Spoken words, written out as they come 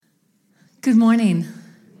Good morning.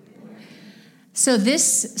 So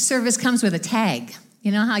this service comes with a tag.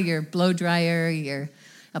 You know how your blow dryer, your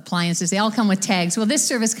appliances, they all come with tags. Well, this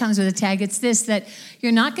service comes with a tag. It's this, that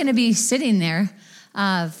you're not going to be sitting there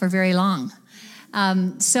for very long.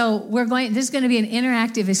 This is going to be an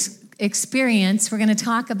interactive experience. We're going to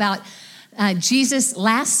talk about Jesus'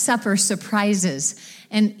 Last Supper surprises.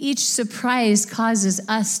 And each surprise causes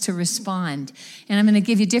us to respond. And I'm going to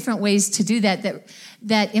give you different ways to do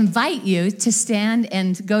that invite you to stand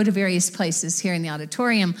and go to various places here in the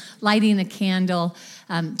auditorium, lighting a candle,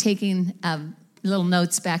 taking little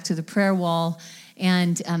notes back to the prayer wall,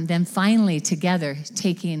 and then finally together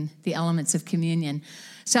taking the elements of communion.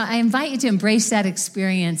 So I invite you to embrace that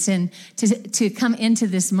experience and to come into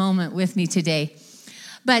this moment with me today.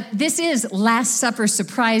 But this is Last Supper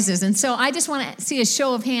surprises. And so I just want to see a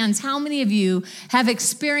show of hands. How many of you have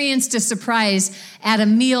experienced a surprise at a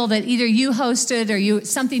meal that either you hosted or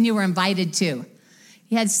something you were invited to?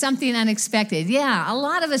 You had something unexpected. Yeah, a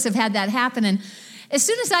lot of us have had that happen. And as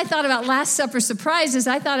soon as I thought about Last Supper surprises,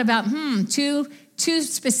 I thought about, two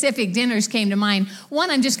specific dinners came to mind.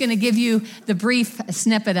 One I'm just going to give you the brief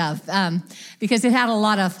snippet of because it had a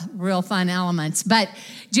lot of real fun elements. But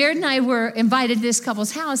Jared and I were invited to this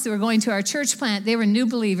couple's house. They were going to our church plant. They were new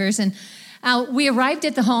believers. And we arrived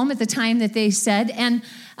at the home at the time that they said. And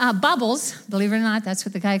Bubbles, believe it or not, that's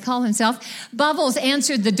what the guy called himself, Bubbles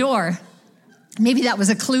answered the door. Maybe that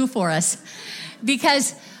was a clue for us.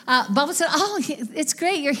 Because Bubbles said, "Oh, it's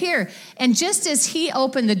great, you're here." And just as he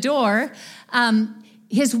opened the door,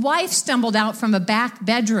 his wife stumbled out from a back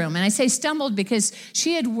bedroom. And I say stumbled because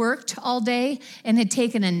she had worked all day and had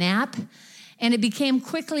taken a nap. And it became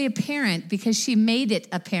quickly apparent, because she made it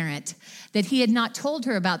apparent, that he had not told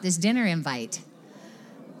her about this dinner invite.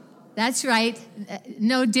 That's right.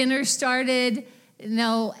 No dinner started,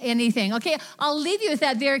 no anything. Okay, I'll leave you with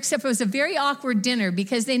that there, except it was a very awkward dinner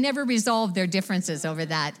because they never resolved their differences over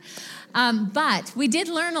that. But we did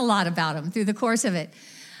learn a lot about him through the course of it.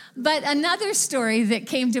 But another story that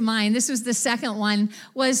came to mind, this was the second one,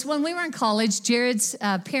 was when we were in college, Jared's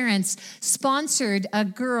parents sponsored a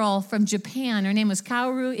girl from Japan. Her name was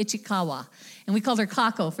Kaoru Ichikawa, and we called her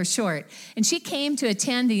Kako for short. And she came to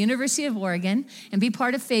attend the University of Oregon and be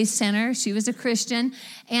part of Faith Center. She was a Christian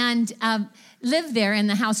and lived there in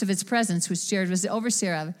the House of Its Presence, which Jared was the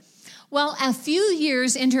overseer of. Well, a few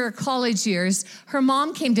years into her college years, her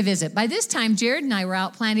mom came to visit. By this time, Jared and I were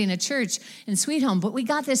out planting a church in Sweet Home, but we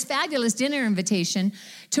got this fabulous dinner invitation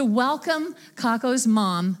to welcome Kako's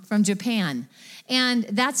mom from Japan. And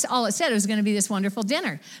that's all it said. It was going to be this wonderful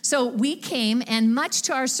dinner. So we came, and much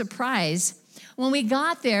to our surprise, when we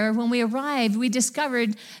got there, when we arrived, we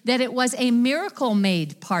discovered that it was a Miracle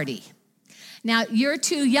Made party. Now, you're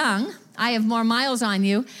too young. I have more miles on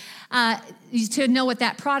you. To know what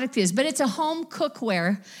that product is. But it's a home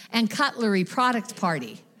cookware and cutlery product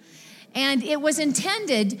party. And it was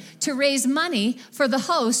intended to raise money for the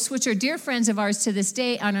hosts, which are dear friends of ours to this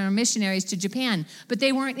day, on our missionaries to Japan. But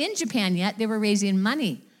they weren't in Japan yet. They were raising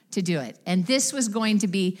money to do it. And this was going to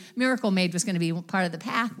be, Miracle Made was going to be part of the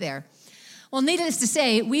path there. Well, needless to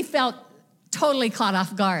say, we felt totally caught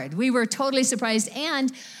off guard. We were totally surprised,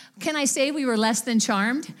 and can I say we were less than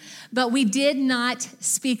charmed? But we did not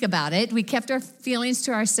speak about it. We kept our feelings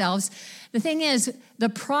to ourselves. The thing is, the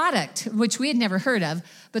product, which we had never heard of,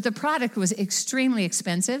 but the product was extremely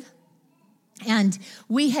expensive. And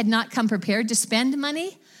we had not come prepared to spend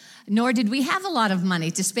money, nor did we have a lot of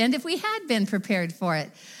money to spend if we had been prepared for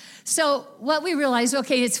it. So what we realized,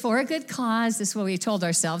 okay, it's for a good cause. This is what we told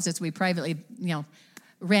ourselves as we privately,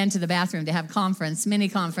 ran to the bathroom to have mini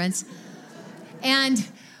conference. And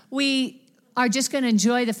we are just going to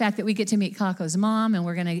enjoy the fact that we get to meet Kako's mom, and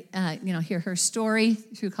we're going to, hear her story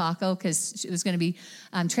through Kako because it was going to be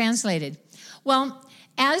translated. Well,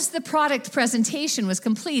 as the product presentation was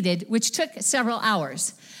completed, which took several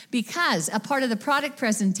hours, because a part of the product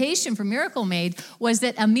presentation for Miracle Made was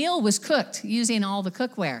that a meal was cooked using all the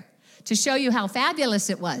cookware to show you how fabulous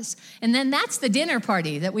it was. And then that's the dinner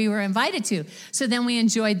party that we were invited to. So then we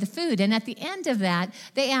enjoyed the food. And at the end of that,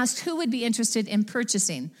 they asked who would be interested in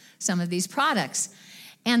purchasing some of these products.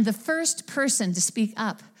 And the first person to speak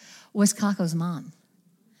up was Kako's mom.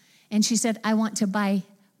 And she said, "I want to buy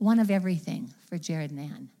one of everything for Jared and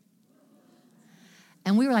Ann."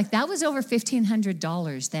 And we were like, that was over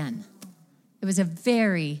 $1,500 then. It was a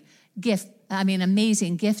very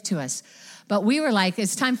amazing gift to us. But we were like,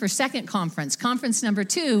 it's time for second conference. Conference number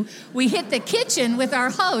 2, we hit the kitchen with our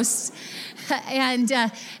hosts and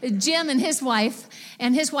Jim and his wife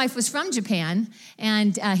was from Japan,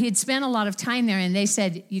 and he had spent a lot of time there, and they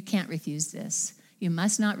said, "You can't refuse this. You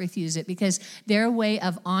must not refuse it, because their way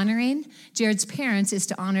of honoring Jared's parents is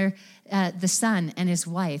to honor the son and his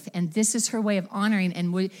wife. And this is her way of honoring.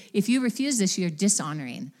 And if you refuse this, you're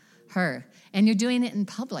dishonoring her. And you're doing it in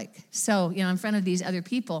public. So, in front of these other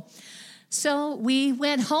people. So we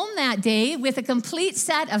went home that day with a complete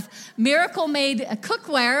set of Miracle-Made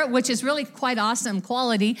cookware, which is really quite awesome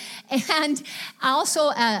quality, and also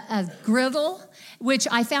a griddle, which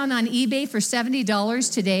I found on eBay for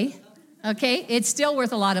 $70 today. Okay, it's still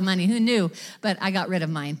worth a lot of money. Who knew? But I got rid of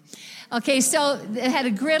mine. Okay, so it had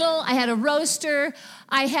a griddle, I had a roaster,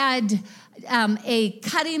 I had a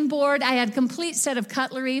cutting board, I had a complete set of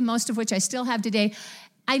cutlery, most of which I still have today.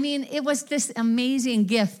 I mean, it was this amazing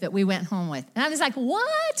gift that we went home with. And I was like,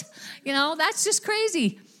 what? That's just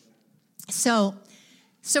crazy. So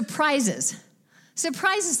surprises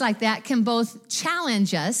like that can both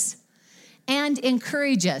challenge us and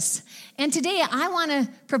encourage us. And today I want to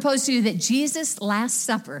propose to you that Jesus' Last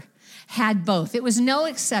Supper had both. It was no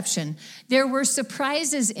exception. There were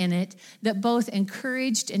surprises in it that both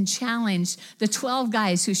encouraged and challenged the 12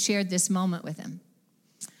 guys who shared this moment with him.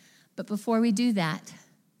 But before we do that,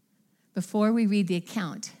 before we read the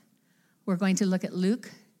account, we're going to look at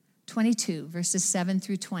Luke 22, verses 7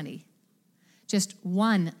 through 20. Just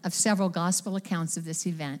one of several gospel accounts of this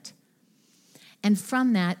event. And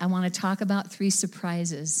from that, I want to talk about 3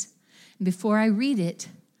 surprises. And before I read it,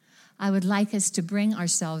 I would like us to bring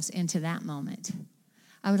ourselves into that moment.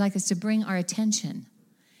 I would like us to bring our attention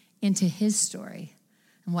into his story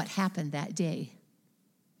and what happened that day.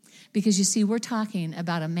 Because you see, we're talking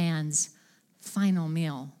about a man's final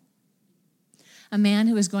meal. A man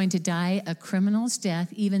who was going to die a criminal's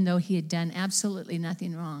death, even though he had done absolutely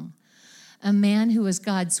nothing wrong. A man who was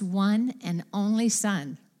God's one and only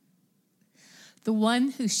son. The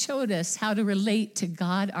one who showed us how to relate to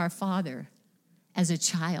God our Father as a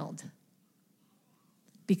child,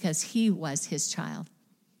 because he was his child.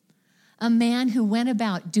 A man who went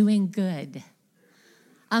about doing good.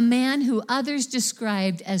 A man who others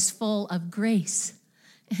described as full of grace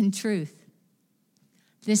and truth.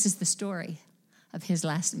 This is the story of his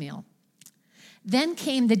last meal. Then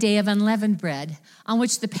came the day of unleavened bread, on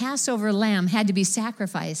which the Passover lamb had to be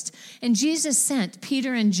sacrificed. And Jesus sent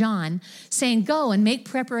Peter and John, saying, "Go and make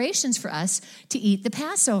preparations for us to eat the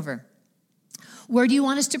Passover." "Where do you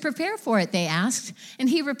want us to prepare for it?" they asked. And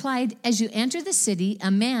he replied, "As you enter the city,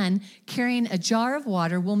 a man carrying a jar of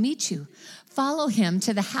water will meet you. Follow him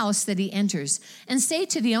to the house that he enters, and say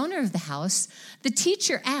to the owner of the house, 'The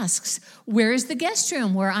teacher asks, where is the guest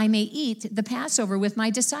room where I may eat the Passover with my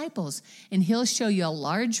disciples?' And he'll show you a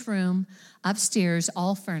large room upstairs,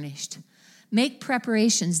 all furnished. Make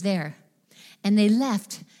preparations there." And they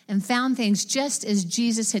left and found things just as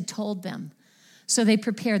Jesus had told them. So they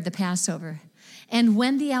prepared the Passover. And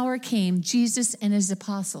when the hour came, Jesus and his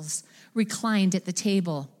apostles reclined at the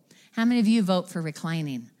table. How many of you vote for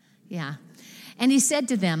reclining? Yeah. And he said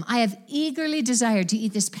to them, "I have eagerly desired to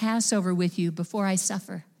eat this Passover with you before I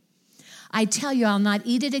suffer. I tell you, I'll not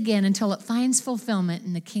eat it again until it finds fulfillment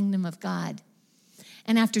in the kingdom of God."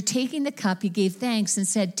 And after taking the cup, he gave thanks and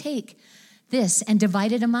said, "Take this and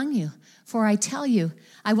divide it among you. For I tell you,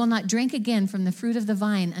 I will not drink again from the fruit of the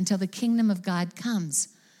vine until the kingdom of God comes."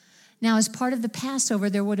 Now, as part of the Passover,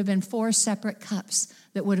 there would have been 4 separate cups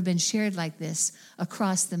that would have been shared like this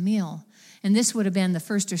across the meal. And this would have been the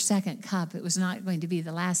first or second cup. It was not going to be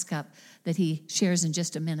the last cup that he shares in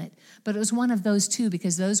just a minute. But it was one of those 2,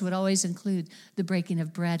 because those would always include the breaking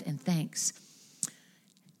of bread and thanks.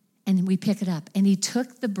 And we pick it up. And he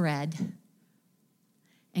took the bread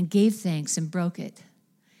and gave thanks and broke it.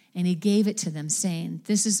 And he gave it to them, saying,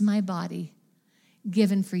 "This is my body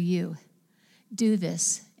given for you. Do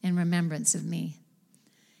this in remembrance of me."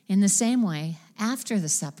 In the same way, after the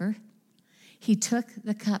supper, he took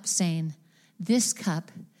the cup, saying, "This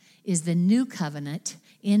cup is the new covenant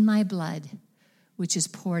in my blood, which is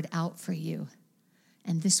poured out for you."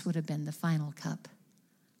 And this would have been the final cup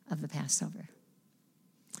of the Passover.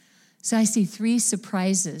 So I see 3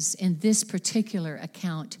 surprises in this particular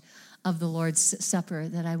account of the Lord's Supper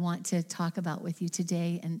that I want to talk about with you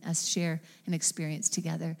today and us share an experience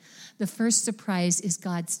together. The first surprise is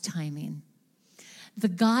God's timing. The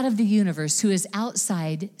God of the universe, who is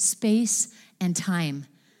outside space and time,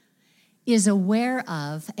 is aware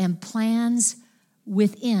of and plans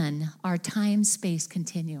within our time-space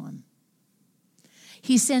continuum.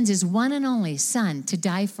 He sends his one and only Son to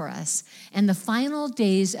die for us, and the final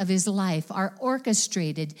days of his life are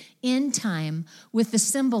orchestrated in time with the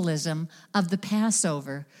symbolism of the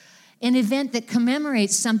Passover an event that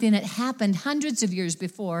commemorates something that happened hundreds of years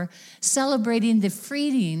before, celebrating the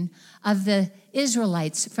freeing of the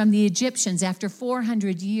Israelites from the Egyptians after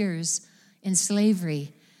 400 years in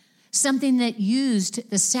slavery. Something that used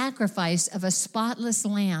the sacrifice of a spotless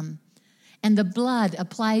lamb and the blood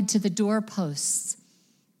applied to the doorposts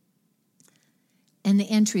and the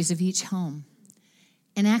entries of each home.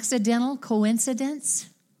 An accidental coincidence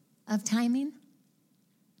of timing?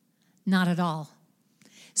 Not at all.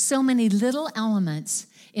 So many little elements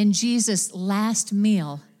in Jesus' last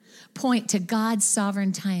meal point to God's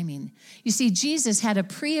sovereign timing. You see, Jesus had a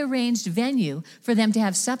prearranged venue for them to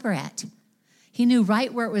have supper at. He knew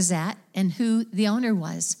right where it was at and who the owner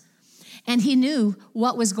was. And he knew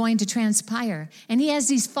what was going to transpire. And he has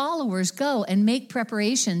these followers go and make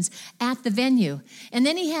preparations at the venue. And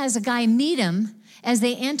then he has a guy meet him as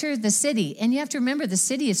they enter the city. And you have to remember, the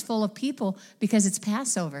city is full of people because it's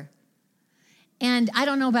Passover. And I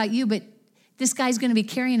don't know about you, but this guy's going to be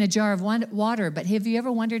carrying a jar of water. But have you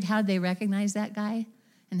ever wondered how they recognize that guy?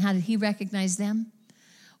 And how did he recognize them?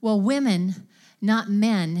 Well, women, not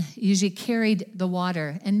men, usually carried the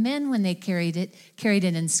water. And men, when they carried it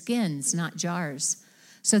in skins, not jars.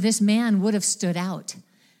 So this man would have stood out.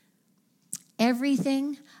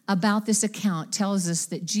 Everything about this account tells us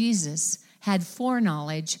that Jesus had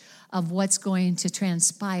foreknowledge of what's going to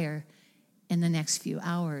transpire in the next few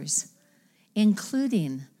hours,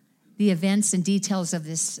 including the events and details of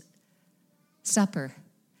this supper,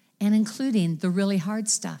 and including the really hard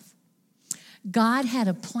stuff. God had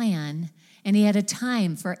a plan, and he had a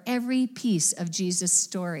time for every piece of Jesus'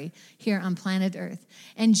 story here on planet Earth.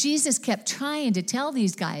 And Jesus kept trying to tell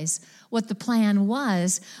these guys what the plan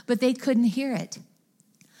was, but they couldn't hear it.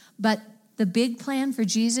 But the big plan for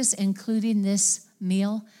Jesus, including this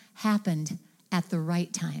meal, happened at the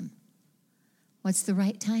right time. What's the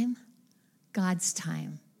right time? God's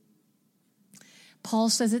time. Paul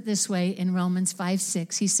says it this way in Romans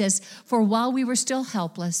 5:6. He says, "For while we were still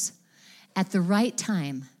helpless, at the right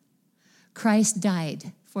time, Christ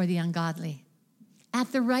died for the ungodly."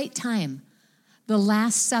 At the right time, the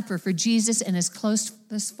Last Supper for Jesus and his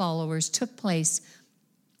closest followers took place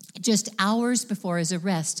just hours before his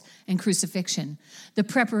arrest and crucifixion. The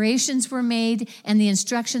preparations were made and the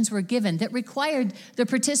instructions were given that required the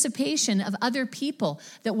participation of other people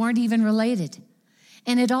that weren't even related.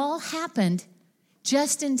 And it all happened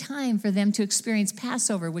just in time for them to experience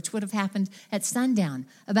Passover, which would have happened at sundown,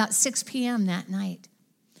 about 6 p.m. that night.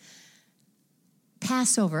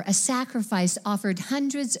 Passover, a sacrifice offered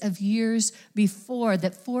hundreds of years before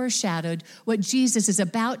that foreshadowed what Jesus is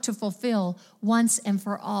about to fulfill once and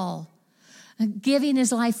for all, giving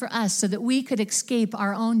his life for us so that we could escape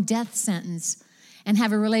our own death sentence and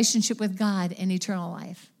have a relationship with God in eternal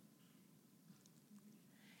life.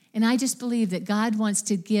 And I just believe that God wants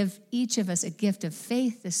to give each of us a gift of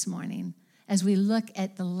faith this morning as we look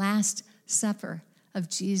at the Last Supper of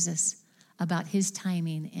Jesus, about his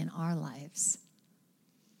timing in our lives,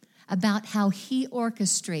 about how he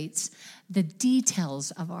orchestrates the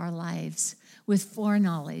details of our lives with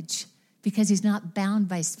foreknowledge, because he's not bound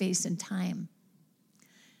by space and time.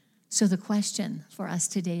 So the question for us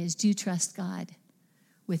today is, do you trust God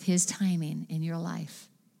with his timing in your life?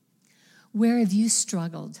 Where have you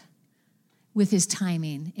struggled with his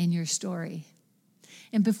timing in your story?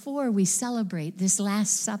 And before we celebrate this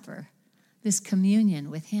Last Supper, this communion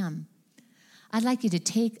with him, I'd like you to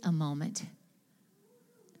take a moment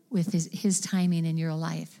with his timing in your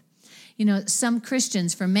life. You know, some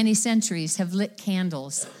Christians for many centuries have lit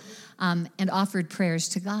candles and offered prayers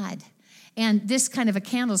to God. And this kind of a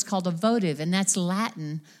candle is called a votive, and that's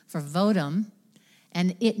Latin for votum.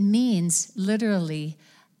 And it means literally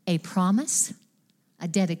a promise, a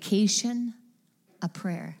dedication, a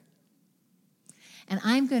prayer. And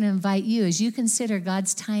I'm going to invite you, as you consider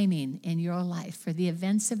God's timing in your life for the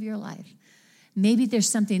events of your life. Maybe there's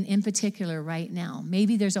something in particular right now.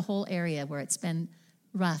 Maybe there's a whole area where it's been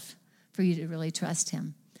rough for you to really trust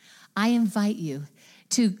him. I invite you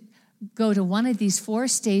to go to one of these 4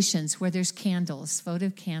 stations where there's candles,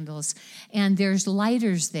 votive candles, and there's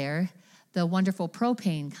lighters there, the wonderful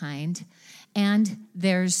propane kind, and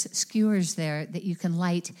there's skewers there that you can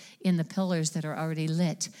light in the pillars that are already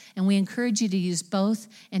lit. And we encourage you to use both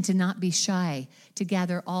and to not be shy, to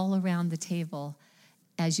gather all around the table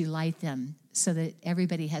as you light them, so that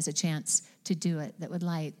everybody has a chance to do it that would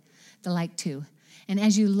like to. And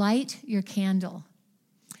as you light your candle,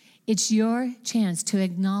 it's your chance to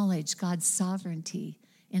acknowledge God's sovereignty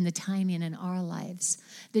in the timing in our lives,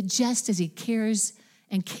 that just as he cares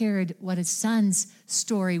and cared what his son's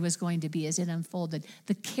story was going to be as it unfolded,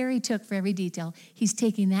 the care he took for every detail, he's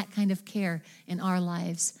taking that kind of care in our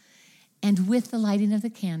lives. And with the lighting of the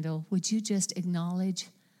candle, would you just acknowledge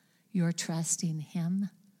your trust in him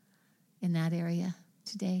in that area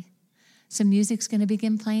today? Some music's going to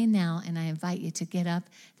begin playing now, and I invite you to get up.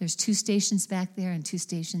 There's 2 stations back there and 2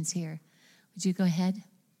 stations here. Would you go ahead?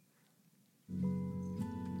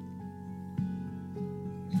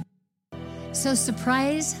 So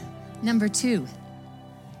surprise number 2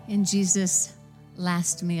 in Jesus'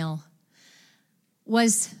 last meal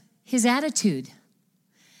was his attitude.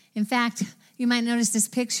 In fact, you might notice this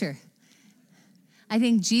picture. I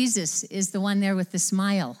think Jesus is the one there with the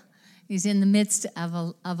smile. He's in the midst of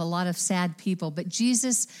a lot of sad people, but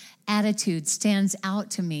Jesus' attitude stands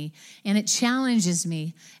out to me, and it challenges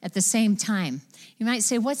me at the same time. You might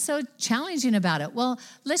say, what's so challenging about it? Well,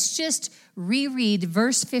 let's just reread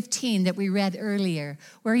verse 15 that we read earlier,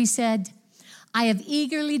 where he said, I have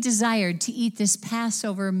eagerly desired to eat this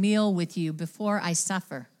Passover meal with you before I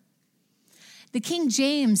suffer. The King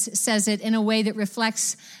James says it in a way that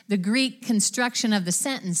reflects the Greek construction of the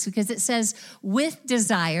sentence, because it says, with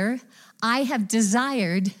desire, I have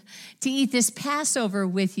desired to eat this Passover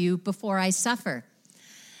with you before I suffer.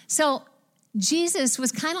 So Jesus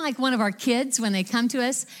was kind of like one of our kids when they come to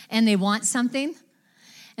us and they want something.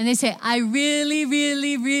 And they say, I really,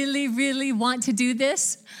 really, really, really want to do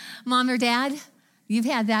this. Mom or Dad, you've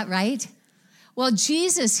had that, right? Well,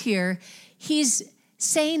 Jesus here, he's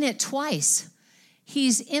saying it twice.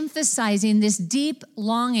 He's emphasizing this deep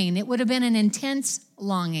longing. It would have been an intense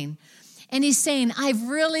longing. And he's saying, I've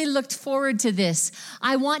really looked forward to this.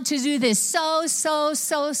 I want to do this so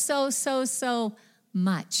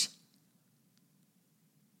much.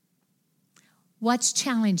 What's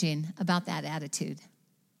challenging about that attitude?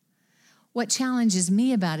 What challenges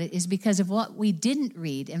me about it is because of what we didn't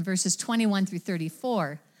read in verses 21 through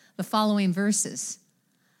 34, the following verses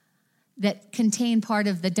that contain part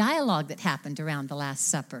of the dialogue that happened around the Last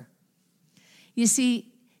Supper. You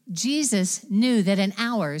see, Jesus knew that in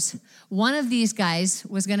hours, one of these guys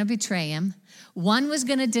was going to betray him, one was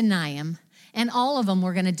going to deny him, and all of them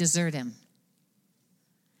were going to desert him.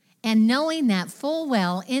 And knowing that full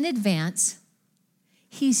well in advance,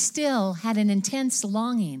 he still had an intense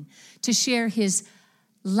longing to share his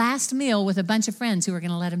last meal with a bunch of friends who were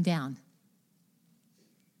going to let him down.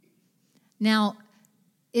 Now,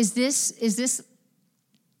 if this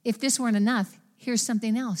weren't enough, here's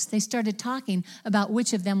something else. They started talking about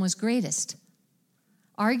which of them was greatest,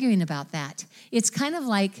 arguing about that. It's kind of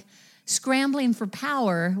like scrambling for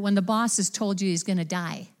power when the boss has told you he's going to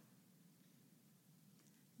die.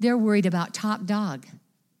 They're worried about top dog.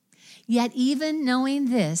 Yet even knowing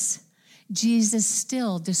this, Jesus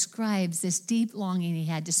still describes this deep longing he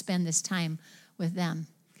had to spend this time with them.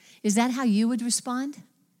 Is that how you would respond?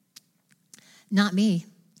 Not me.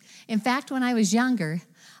 In fact, when I was younger,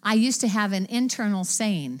 I used to have an internal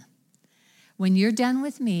saying, when you're done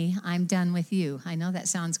with me, I'm done with you. I know that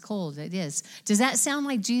sounds cold. It is. Does that sound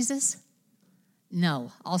like Jesus?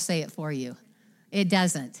 No, I'll say it for you. It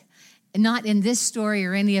doesn't. Not in this story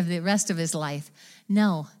or any of the rest of his life.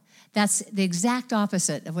 No, that's the exact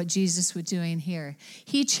opposite of what Jesus was doing here.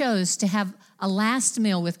 He chose to have a last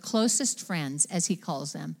meal with closest friends, as he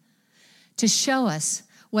calls them, to show us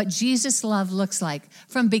what Jesus' love looks like.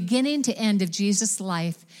 From beginning to end of Jesus'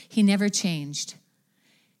 life, he never changed.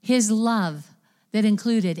 His love that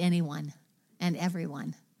included anyone and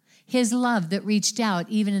everyone. His love that reached out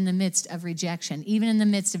even in the midst of rejection, even in the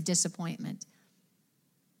midst of disappointment.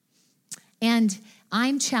 And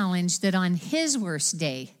I'm challenged that on his worst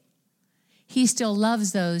day, he still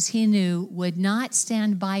loves those he knew would not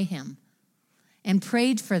stand by him and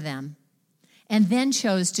prayed for them and then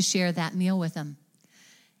chose to share that meal with them.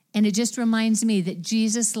 And it just reminds me that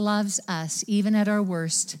Jesus loves us even at our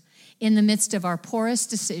worst, in the midst of our poorest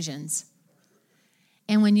decisions.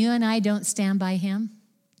 And when you and I don't stand by him,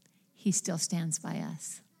 he still stands by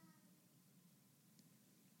us.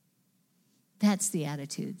 That's the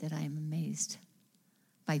attitude that I am amazed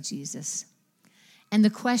by Jesus. And the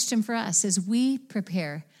question for us as we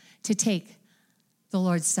prepare to take the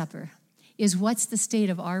Lord's Supper is, what's the state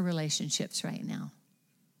of our relationships right now?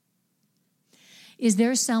 Is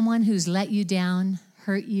there someone who's let you down,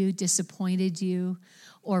 hurt you, disappointed you,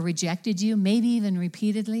 or rejected you, maybe even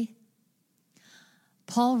repeatedly?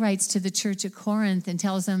 Paul writes to the church at Corinth and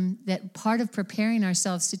tells them that part of preparing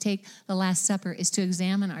ourselves to take the Last Supper is to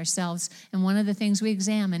examine ourselves. And one of the things we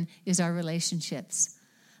examine is our relationships,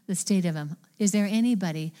 the state of them. Is there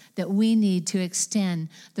anybody that we need to extend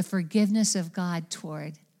the forgiveness of God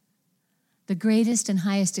toward? The greatest and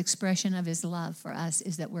highest expression of his love for us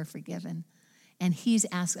is that we're forgiven. And he's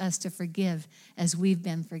asked us to forgive as we've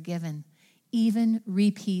been forgiven, even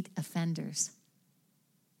repeat offenders.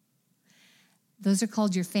 Those are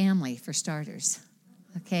called your family, for starters,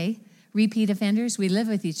 okay? Repeat offenders, we live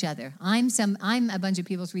with each other. I'm a bunch of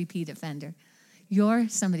people's repeat offender. You're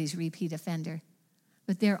somebody's repeat offender,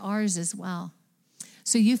 but they're ours as well.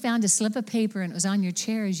 So you found a slip of paper, and it was on your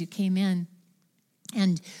chair as you came in.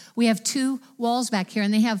 And we have 2 walls back here,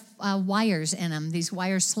 and they have wires in them, these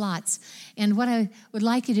wire slots. And what I would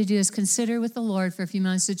like you to do is consider with the Lord for a few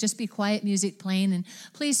moments. So just be quiet, music playing. And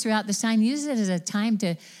please, throughout this time, use it as a time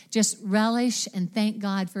to just relish and thank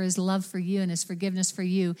God for his love for you and his forgiveness for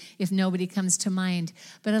you if nobody comes to mind.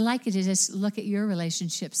 But I'd like you to just look at your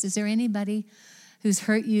relationships. Is there anybody who's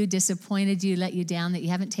hurt you, disappointed you, let you down, that you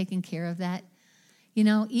haven't taken care of that? You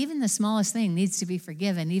know, even the smallest thing needs to be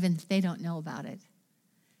forgiven, even if they don't know about it.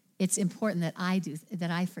 It's important that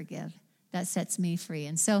I forgive. That sets me free.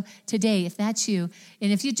 And so today, if that's you,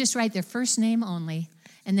 and if you just write their first name only,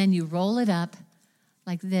 and then you roll it up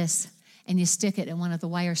like this, and you stick it in one of the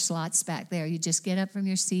wire slots back there. You just get up from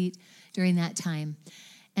your seat during that time.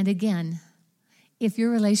 And again, if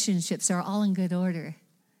your relationships are all in good order,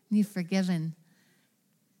 and you've forgiven,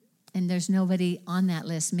 and there's nobody on that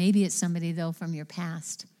list, maybe it's somebody, though, from your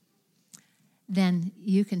past, then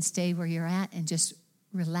you can stay where you're at and just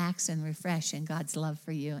relax and refresh in God's love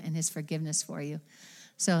for you and his forgiveness for you.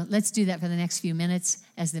 So let's do that for the next few minutes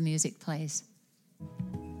as the music plays.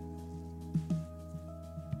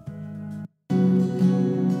 So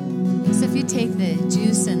if you take the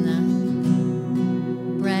juice and the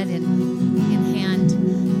bread in hand,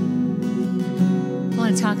 I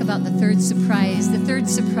want to talk about the third surprise. The third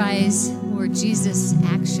surprise, or Jesus'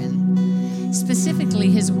 action, specifically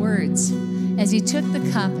his words. As he took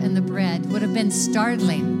the cup and the bread, would have been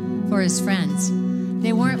startling for his friends.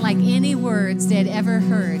 They weren't like any words they had ever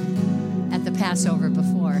heard at the Passover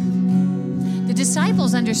before. The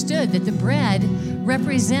disciples understood that the bread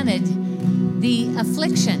represented the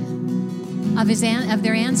affliction of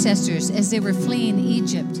their ancestors as they were fleeing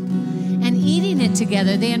Egypt. And eating it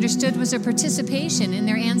together, they understood, was a participation in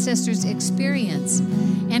their ancestors' experience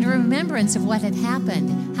and a remembrance of what had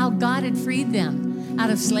happened, how God had freed them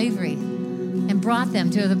out of slavery and brought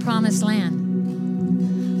them to the promised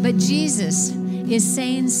land. But Jesus is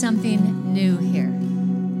saying something new here.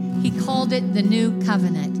 He called it the new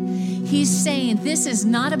covenant. He's saying this is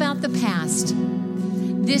not about the past.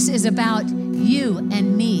 This is about you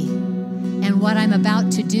and me and what I'm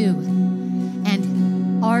about to do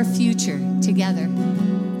and our future together.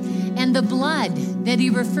 And the blood that he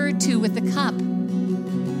referred to with the cup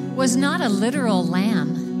was not a literal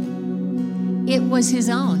lamb. It was his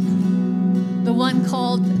own. The one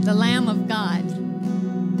called the Lamb of God.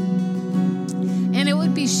 And it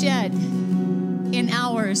would be shed in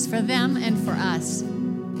hours for them and for us.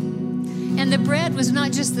 And the bread was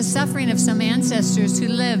not just the suffering of some ancestors who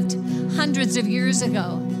lived hundreds of years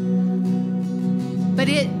ago, but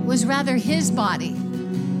it was rather his body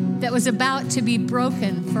that was about to be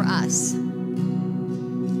broken for us.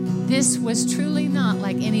 This was truly not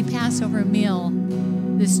like any Passover meal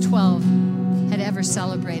this 12 had ever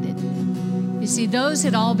celebrated. You see, those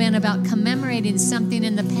had all been about commemorating something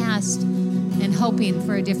in the past and hoping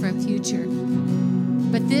for a different future.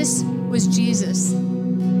 But this was Jesus,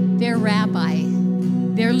 their rabbi,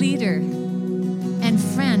 their leader, and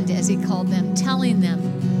friend, as he called them, telling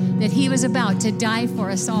them that he was about to die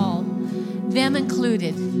for us all, them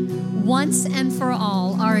included, once and for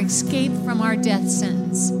all, our escape from our death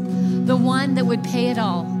sentence, the one that would pay it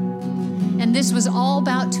all. And this was all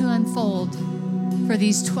about to unfold for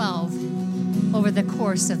these 12 over the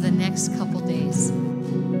course of the next couple days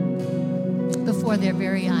before their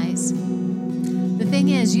very eyes. The thing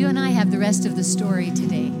is, you and I have the rest of the story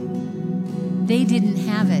today. They didn't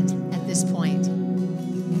have it at this point,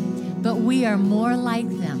 but we are more like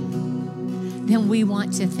them than we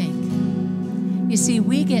want to think. You see,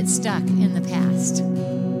 we get stuck in the past,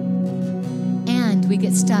 and we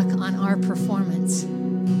get stuck on our performance.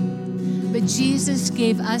 But Jesus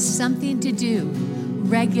gave us something to do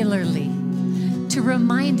regularly to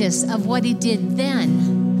remind us of what he did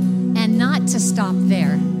then, and not to stop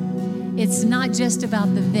there. It's not just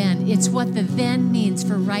about the then. It's what the then means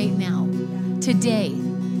for right now, today,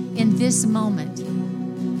 in this moment.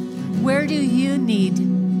 Where do you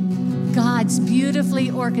need God's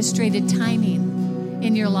beautifully orchestrated timing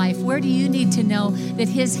in your life? Where do you need to know that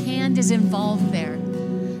his hand is involved there,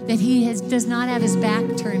 that he does not have his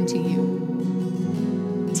back turned to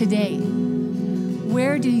you today?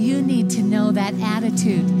 Where do you need to know that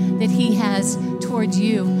attitude that he has towards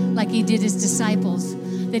you, like he did his disciples,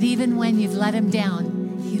 that even when you've let him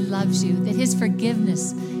down, he loves you, that his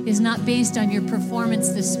forgiveness is not based on your performance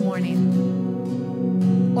this morning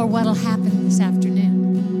or what'll happen this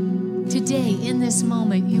afternoon, Today, in this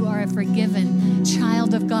moment, you are a forgiven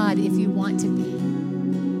child of God if you want to be.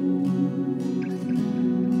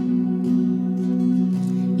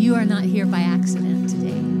 You are not here by accident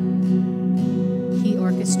today. He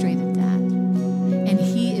orchestrated that, and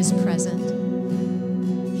He is present.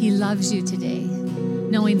 He loves you today,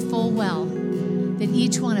 knowing full well that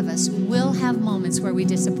each one of us will have moments where we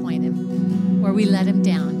disappoint Him, where we let Him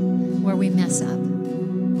down, where we mess up.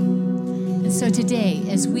 And so today,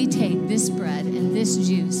 as we take this bread and this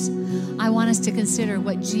juice, I want us to consider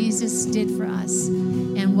what Jesus did for us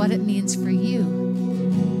and what it means for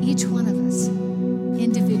you, each one of us,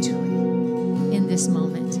 individually, in this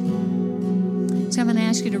moment. So I'm going to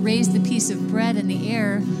ask you to raise the piece of bread in the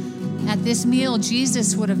air. At this meal,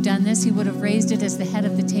 Jesus would have done this. He would have raised it as the head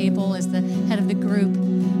of the table, as the head of the group,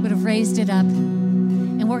 would have raised it up.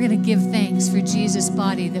 And we're going to give thanks for Jesus'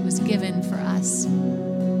 body that was given for us.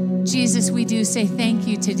 Jesus, we do say thank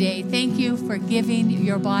you today. Thank you for giving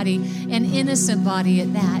your body, an innocent body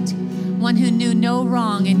at that, one who knew no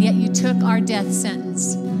wrong, and yet you took our death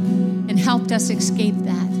sentence and helped us escape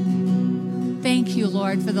that. Thank you,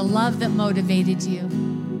 Lord, for the love that motivated you,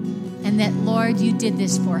 and that, Lord, you did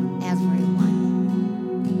this for everyone.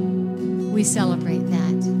 We celebrate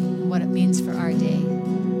that and what it means for our day.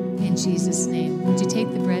 In Jesus' name, would you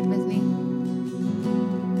take the bread with me?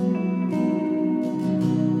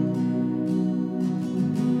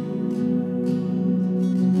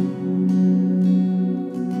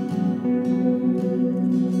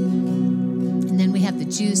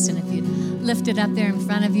 Juice, and if you lift it up there in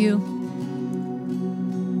front of you,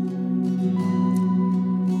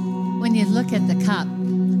 when you look at the cup,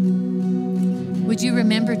 would you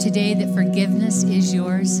remember today that forgiveness is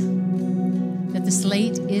yours, that the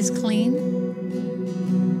slate is clean,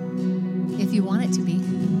 if you want it to be?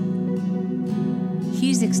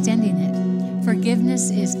 He's extending it.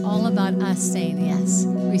 Forgiveness is all about us saying yes,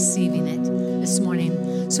 receiving it this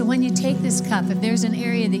morning. So when you take this cup, if there's an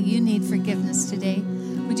area that you need forgiveness today,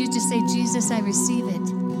 would you just say, Jesus, I receive it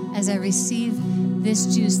as I receive this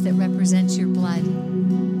juice that represents your blood?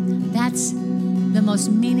 That's the most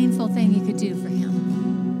meaningful thing you could do for Him.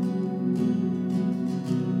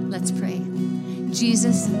 Let's pray.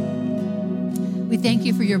 Jesus, we thank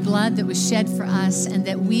you for your blood that was shed for us, and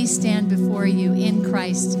that we stand before you in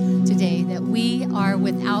Christ today, that we are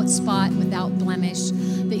without spot, without blemish,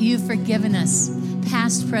 that you've forgiven us,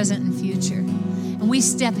 past, present, and future. And we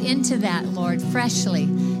step into that, Lord, freshly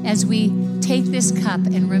as we take this cup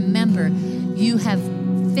and remember you have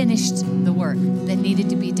finished the work that needed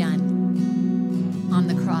to be done on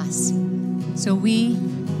the cross. So we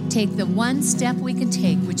take the one step we can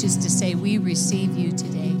take, which is to say we receive you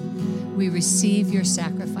today. We receive your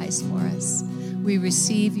sacrifice for us. We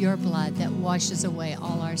receive your blood that washes away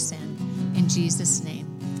all our sin. In Jesus' name.